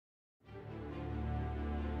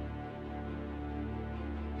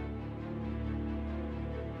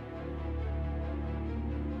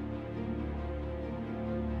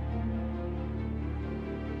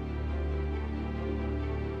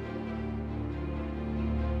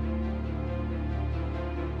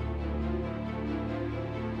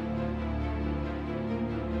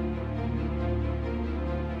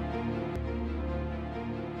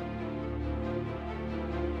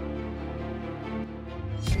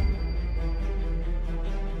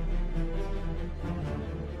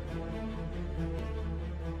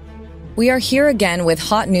We are here again with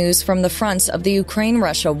hot news from the fronts of the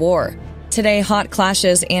Ukraine-Russia war. Today, hot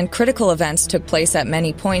clashes and critical events took place at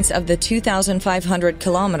many points of the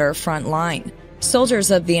 2,500-kilometer front line.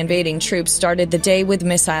 Soldiers of the invading troops started the day with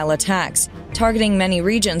missile attacks. Targeting many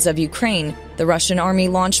regions of Ukraine, the Russian army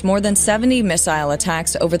launched more than 70 missile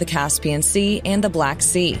attacks over the Caspian Sea and the Black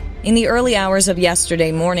Sea. In the early hours of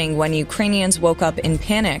yesterday morning, when Ukrainians woke up in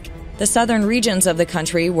panic, the southern regions of the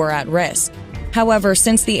country were at risk. However,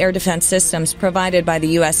 since the air defense systems provided by the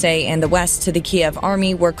USA and the West to the Kiev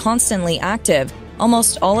army were constantly active,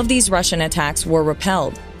 almost all of these Russian attacks were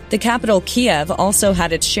repelled. The capital, Kiev, also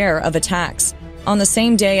had its share of attacks. On the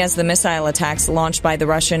same day as the missile attacks launched by the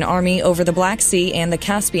Russian army over the Black Sea and the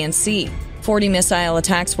Caspian Sea, 40 missile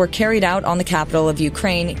attacks were carried out on the capital of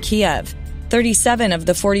Ukraine, Kiev. 37 of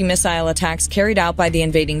the 40 missile attacks carried out by the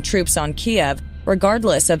invading troops on Kiev,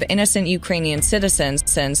 regardless of innocent Ukrainian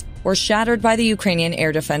citizens, were shattered by the Ukrainian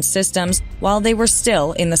air defense systems while they were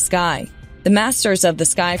still in the sky. The masters of the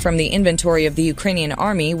sky from the inventory of the Ukrainian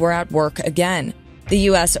army were at work again. The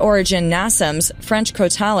U.S.-origin NASAMS, French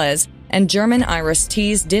Crotales, and German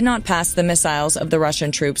Iris-Ts did not pass the missiles of the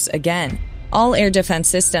Russian troops again. All air defense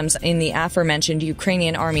systems in the aforementioned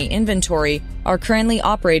Ukrainian army inventory are currently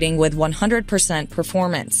operating with 100%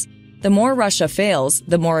 performance. The more Russia fails,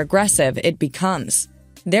 the more aggressive it becomes.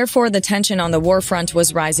 Therefore, the tension on the war front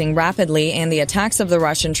was rising rapidly and the attacks of the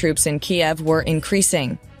Russian troops in Kiev were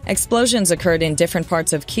increasing. Explosions occurred in different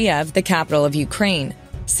parts of Kiev, the capital of Ukraine.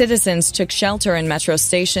 Citizens took shelter in metro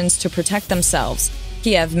stations to protect themselves.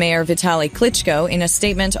 Kiev Mayor Vitaly Klitschko, in a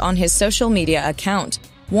statement on his social media account,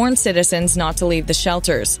 warned citizens not to leave the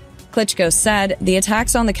shelters. Klitschko said, "The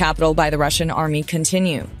attacks on the capital by the Russian army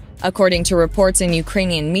continue." According to reports in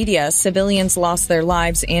Ukrainian media, civilians lost their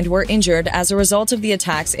lives and were injured as a result of the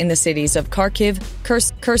attacks in the cities of Kharkiv,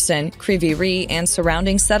 Kherson, Kryvyi Rih, and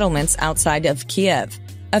surrounding settlements outside of Kiev.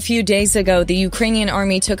 A few days ago, the Ukrainian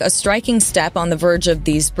army took a striking step on the verge of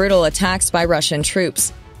these brutal attacks by Russian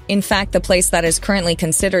troops. In fact, the place that is currently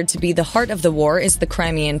considered to be the heart of the war is the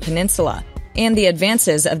Crimean Peninsula, and the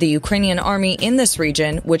advances of the Ukrainian army in this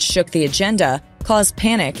region, which shook the agenda, caused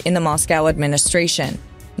panic in the Moscow administration.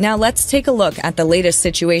 Now let's take a look at the latest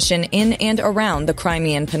situation in and around the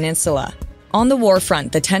Crimean Peninsula. On the war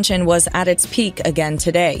front, the tension was at its peak again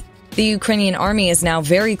today. The Ukrainian army is now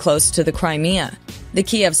very close to the Crimea. The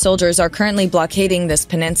Kiev soldiers are currently blockading this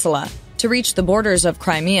peninsula. To reach the borders of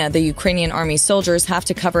Crimea, the Ukrainian army soldiers have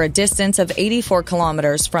to cover a distance of 84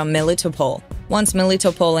 kilometers from Melitopol. Once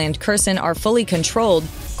Melitopol and Kherson are fully controlled,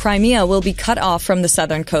 Crimea will be cut off from the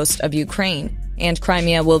southern coast of Ukraine, and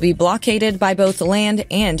Crimea will be blockaded by both land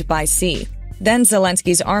and by sea. Then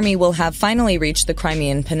Zelensky's army will have finally reached the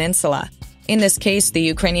Crimean Peninsula. In this case, the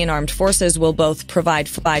Ukrainian armed forces will both provide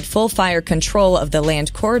full fire control of the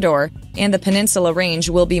land corridor, and the peninsula range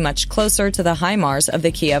will be much closer to the HIMARS of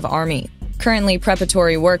the Kiev army. Currently,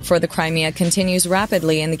 preparatory work for the Crimea continues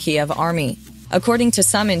rapidly in the Kiev army. According to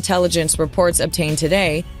some intelligence reports obtained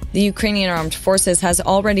today, the Ukrainian armed forces has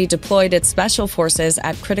already deployed its special forces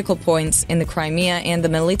at critical points in the Crimea and the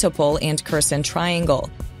Melitopol and Kherson triangle.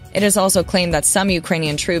 It is also claimed that some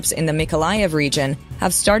Ukrainian troops in the Mykolaiv region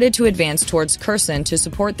have started to advance towards Kherson to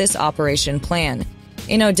support this operation plan.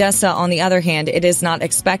 In Odessa, on the other hand, it is not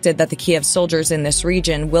expected that the Kiev soldiers in this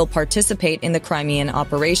region will participate in the Crimean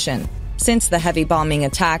operation, since the heavy bombing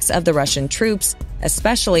attacks of the Russian troops,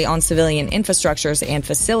 especially on civilian infrastructures and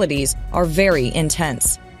facilities, are very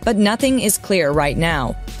intense. But nothing is clear right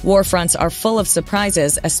now. War fronts are full of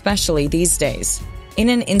surprises, especially these days. In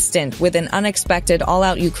an instant, with an unexpected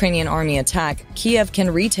all-out Ukrainian army attack, Kiev can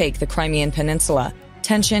retake the Crimean Peninsula.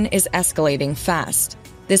 Tension is escalating fast.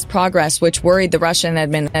 This progress, which worried the Russian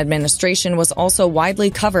administration, was also widely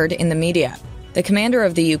covered in the media. The commander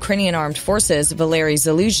of the Ukrainian armed forces, Valery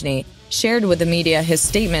Zaluzhny, shared with the media his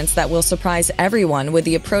statements that will surprise everyone with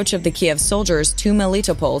the approach of the Kiev soldiers to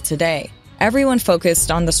Melitopol today. Everyone focused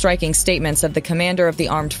on the striking statements of the commander of the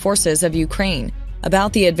armed forces of Ukraine.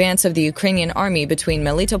 About the advance of the Ukrainian army between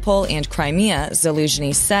Melitopol and Crimea,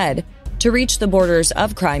 Zaluzhny said, "To reach the borders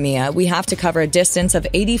of Crimea, we have to cover a distance of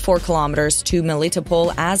 84 kilometers to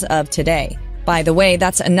Melitopol as of today. By the way,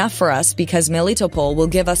 that's enough for us because Melitopol will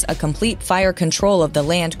give us a complete fire control of the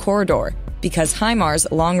land corridor, because HIMARS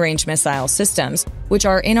long-range missile systems, which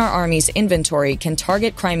are in our army's inventory, can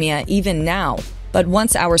target Crimea even now. But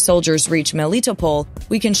once our soldiers reach Melitopol,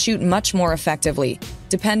 we can shoot much more effectively.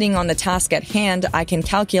 Depending on the task at hand, I can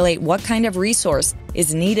calculate what kind of resource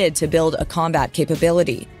is needed to build a combat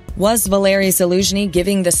capability." Was Valery Zaluzhny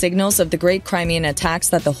giving the signals of the great Crimean attacks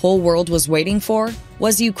that the whole world was waiting for?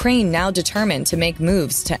 Was Ukraine now determined to make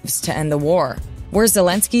moves to end the war? Were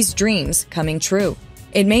Zelensky's dreams coming true?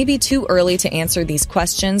 It may be too early to answer these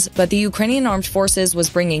questions, but the Ukrainian armed forces was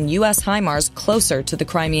bringing U.S. HIMARS closer to the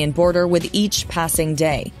Crimean border with each passing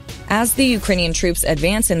day. As the Ukrainian troops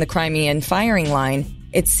advance in the Crimean firing line,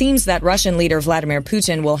 it seems that Russian leader Vladimir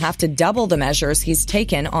Putin will have to double the measures he's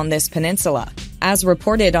taken on this peninsula. As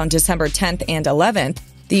reported on December 10th and 11th,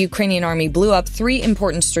 the Ukrainian army blew up 3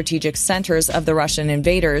 important strategic centers of the Russian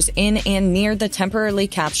invaders in and near the temporarily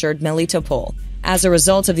captured Melitopol. As a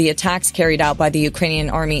result of the attacks carried out by the Ukrainian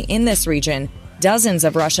army in this region, dozens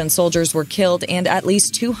of Russian soldiers were killed and at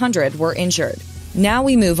least 200 were injured. Now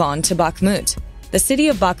we move on to Bakhmut. The city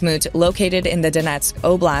of Bakhmut, located in the Donetsk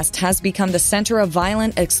Oblast, has become the center of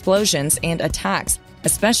violent explosions and attacks,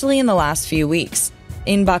 especially in the last few weeks.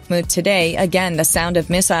 In Bakhmut today, again, the sound of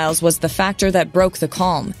missiles was the factor that broke the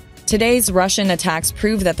calm. Today's Russian attacks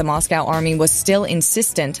prove that the Moscow army was still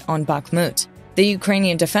insistent on Bakhmut. The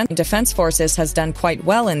Ukrainian Defense Forces has done quite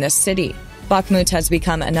well in this city. Bakhmut has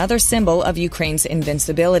become another symbol of Ukraine's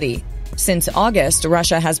invincibility. Since August,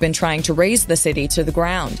 Russia has been trying to raze the city to the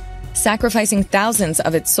ground, sacrificing thousands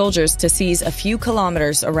of its soldiers to seize a few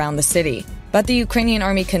kilometers around the city. But the Ukrainian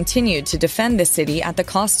army continued to defend the city at the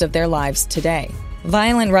cost of their lives today.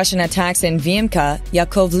 Violent Russian attacks in Vyimka,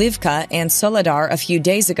 Yakovlivka, and Soledar a few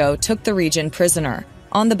days ago took the region prisoner.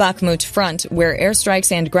 On the Bakhmut front, where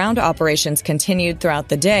airstrikes and ground operations continued throughout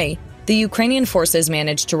the day, the Ukrainian forces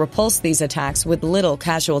managed to repulse these attacks with little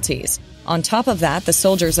casualties. On top of that, the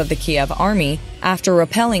soldiers of the Kiev army, after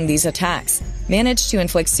repelling these attacks, managed to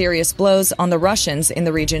inflict serious blows on the Russians in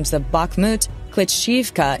the regions of Bakhmut,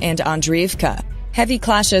 Klitschivka, and Andriivka. Heavy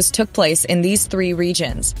clashes took place in these 3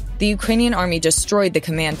 regions. The Ukrainian army destroyed the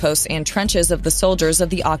command posts and trenches of the soldiers of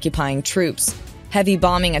the occupying troops. Heavy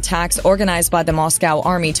bombing attacks organized by the Moscow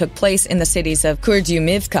army took place in the cities of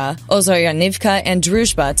Kurdyumivka, Ozoryanivka, and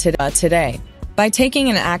Druzhba today. By taking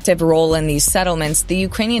an active role in these settlements, the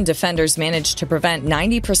Ukrainian defenders managed to prevent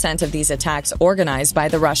 90% of these attacks organized by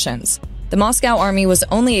the Russians. The Moscow army was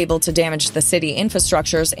only able to damage the city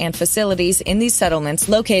infrastructures and facilities in these settlements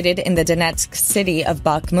located in the Donetsk city of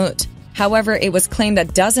Bakhmut. However, it was claimed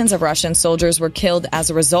that dozens of Russian soldiers were killed as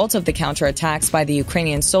a result of the counterattacks by the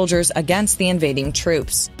Ukrainian soldiers against the invading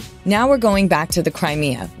troops. Now we're going back to the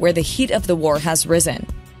Crimea, where the heat of the war has risen.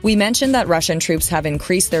 We mentioned that Russian troops have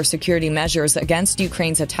increased their security measures against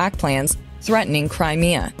Ukraine's attack plans, threatening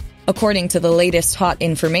Crimea. According to the latest hot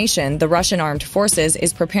information, the Russian armed forces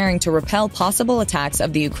is preparing to repel possible attacks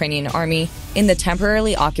of the Ukrainian army in the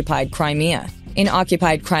temporarily occupied Crimea. In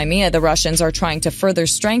occupied Crimea, the Russians are trying to further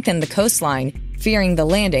strengthen the coastline, fearing the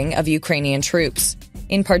landing of Ukrainian troops.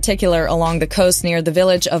 In particular, along the coast near the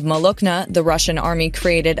village of Molokna, the Russian army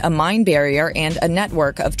created a mine barrier and a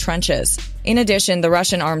network of trenches. In addition, the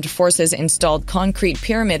Russian armed forces installed concrete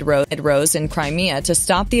pyramid rows in Crimea to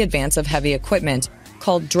stop the advance of heavy equipment,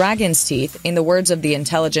 called Dragon's Teeth, in the words of the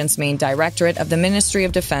Intelligence Main Directorate of the Ministry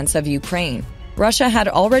of Defense of Ukraine. Russia had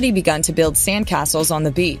already begun to build sandcastles on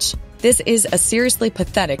the beach. This is a seriously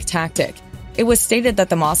pathetic tactic. It was stated that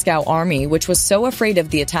the Moscow army, which was so afraid of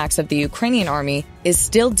the attacks of the Ukrainian army, is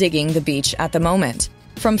still digging the beach at the moment.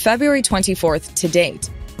 From February 24th to date,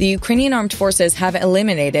 the Ukrainian armed forces have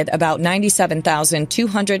eliminated about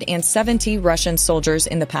 97,270 Russian soldiers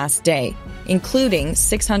in the past day, including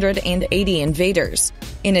 680 invaders.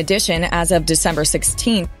 In addition, as of December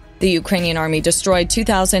 16th, the Ukrainian army destroyed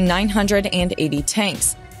 2,980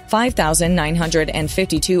 tanks,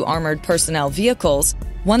 5,952 armored personnel vehicles,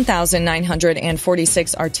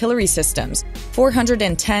 1,946 artillery systems,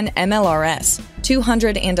 410 MLRS,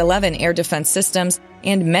 211 air defense systems,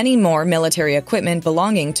 and many more military equipment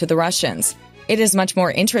belonging to the Russians. It is much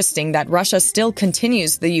more interesting that Russia still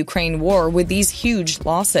continues the Ukraine war with these huge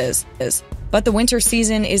losses. But the winter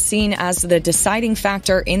season is seen as the deciding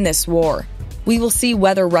factor in this war. We will see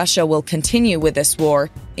whether Russia will continue with this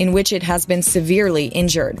war, in which it has been severely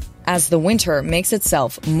injured, as the winter makes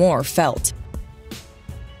itself more felt.